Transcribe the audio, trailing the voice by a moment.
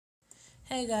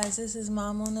Hey guys, this is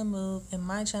Mom on the Move, and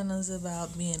my channel is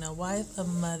about being a wife, a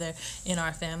mother, in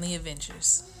our family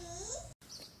adventures.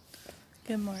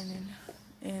 Good morning,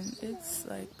 and it's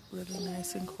like really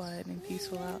nice and quiet and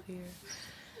peaceful out here.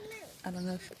 I don't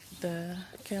know if the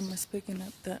camera's picking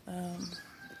up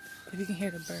if you can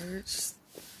hear the birds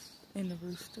and the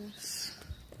roosters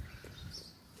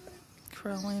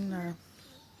crowing, or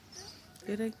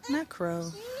do they not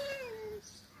crow?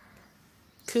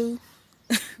 Coo.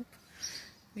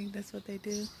 I think that's what they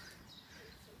do.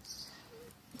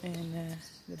 And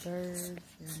the birds and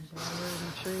the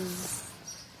trees.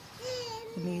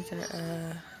 And these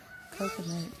are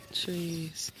coconut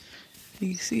trees.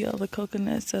 You see all the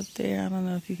coconuts up there? I don't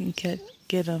know if you can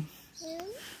get them.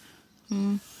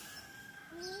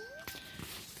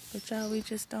 But y'all, we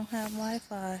just don't have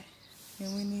Wi-Fi.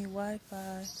 And we need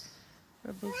Wi-Fi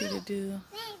for Bookie to do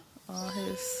all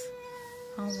his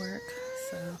homework.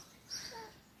 So,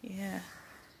 yeah.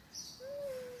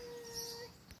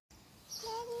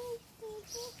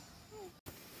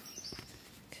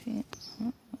 Okay.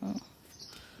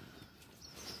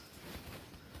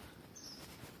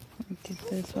 Get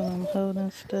this while I'm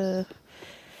holding stuff.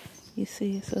 You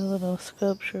see, it's a little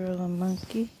sculpture of a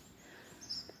monkey.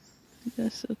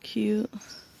 That's so cute.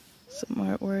 Some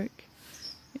artwork.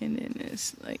 And then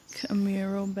there's like a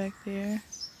mural back there.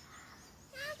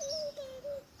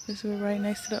 Because we're right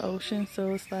next to the ocean,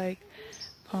 so it's like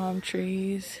palm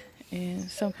trees and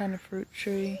some kind of fruit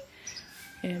tree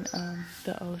and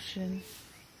the ocean.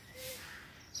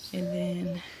 And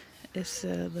then it's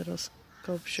a little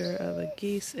sculpture of a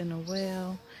geese and a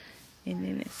whale. And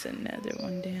then it's another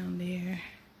one down there.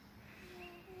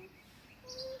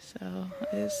 So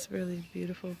it's a really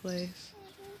beautiful place.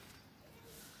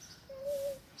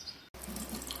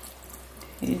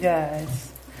 You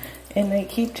guys. And they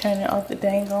keep turning off the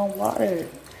dang on water.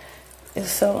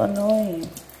 It's so annoying.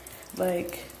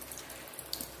 Like,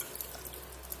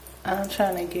 I'm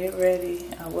trying to get ready.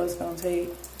 I was going to take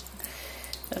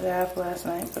a bath last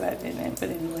night, but I didn't.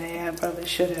 But anyway, I probably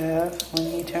should have when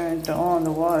he turned on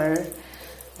the water.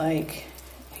 Like,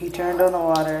 he turned on the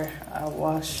water. I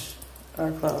washed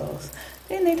our clothes.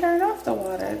 Then they turned off the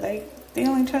water. Like, they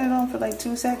only turned it on for like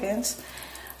 2 seconds.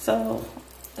 So,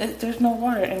 there's no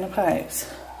water in the pipes.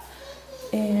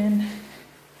 And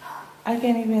I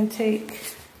can't even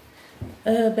take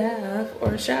a bath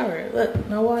or a shower. Look,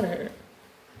 no water.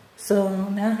 So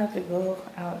now I have to go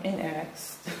out and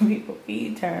ask the people,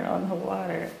 please turn on the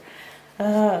water.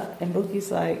 And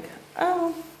Bookie's like,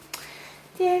 oh,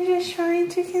 they're just trying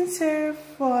to conserve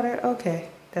water. Okay,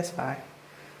 that's fine.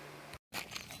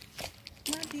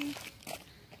 Muddy.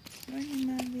 Morning,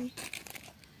 Muddy.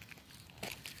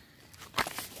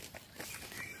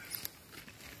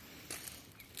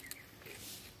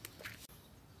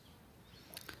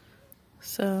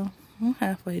 So, I'm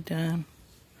halfway done.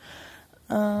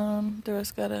 The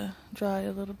rest gotta dry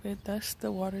a little bit. That's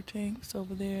the water tanks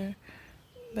over there.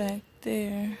 Back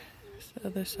there, it's the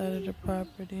other side of the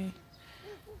property.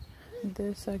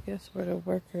 This, I guess, where the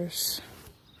workers'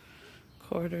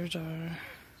 quarters are.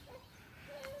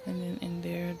 And then in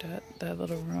there, that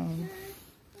little room.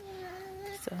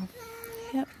 So,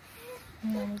 yep.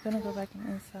 And then we're gonna go back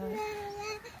inside.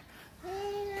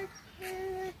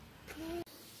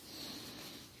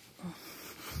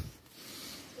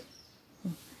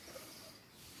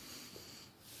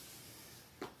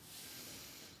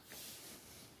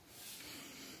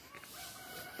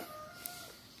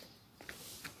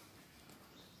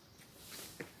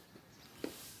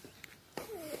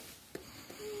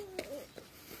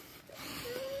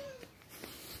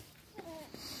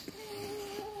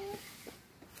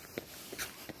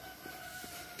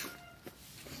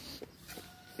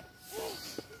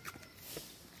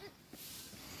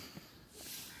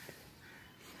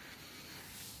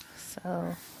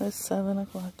 So, it's 7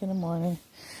 o'clock in the morning.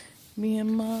 Me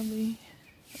and Molly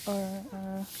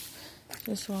are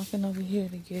just walking over here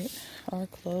to get our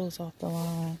clothes off the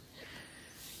line.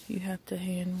 You have to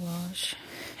hand wash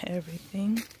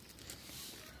everything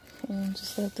and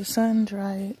just let the sun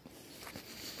dry it.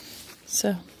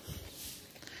 So,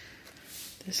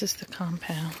 this is the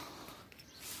compound.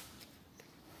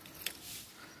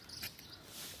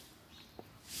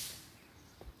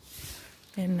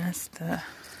 And that's the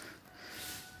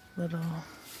little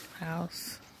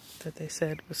house that they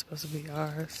said was supposed to be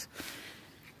ours.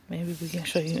 Maybe we can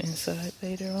show you inside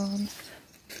later on.